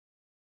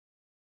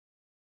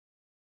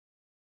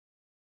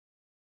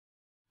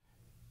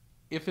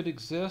If it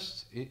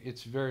exists,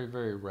 it's very,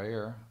 very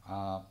rare.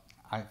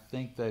 I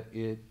think that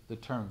the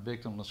term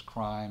victimless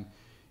crime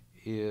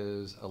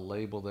is a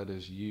label that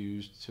is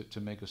used to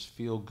make us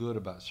feel good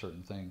about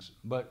certain things.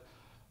 But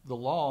the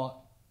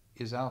law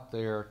is out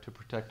there to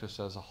protect us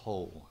as a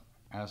whole,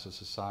 as a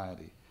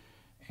society.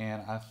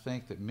 And I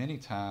think that many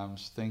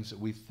times things that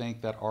we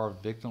think that are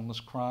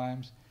victimless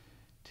crimes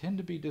tend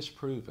to be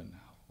disproven.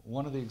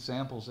 One of the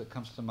examples that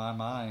comes to my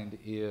mind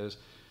is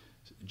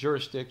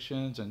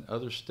jurisdictions and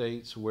other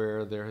states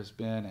where there has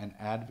been an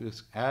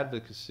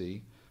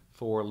advocacy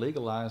for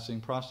legalizing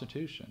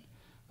prostitution.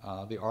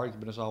 The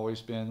argument has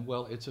always been,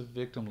 well, it's a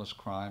victimless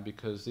crime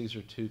because these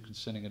are two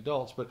consenting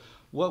adults. But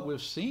what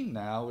we've seen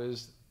now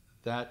is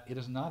that it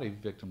is not a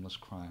victimless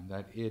crime,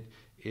 that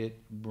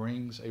it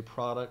brings a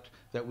product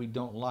that we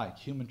don't like,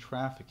 human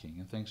trafficking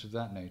and things of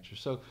that nature.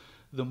 So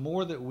the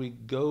more that we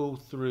go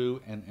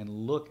through and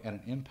look at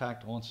an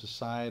impact on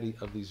society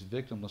of these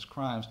victimless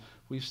crimes,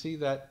 we see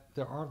that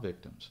there are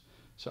victims.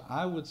 So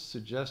I would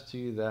suggest to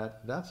you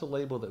that that's a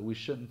label that we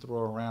shouldn't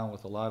throw around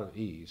with a lot of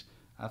ease.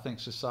 I think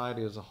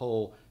society as a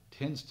whole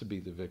tends to be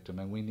the victim,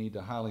 and we need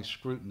to highly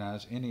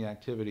scrutinize any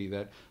activity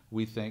that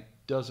we think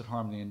doesn't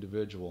harm the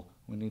individual.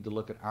 We need to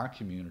look at our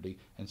community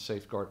and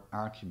safeguard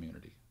our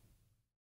community.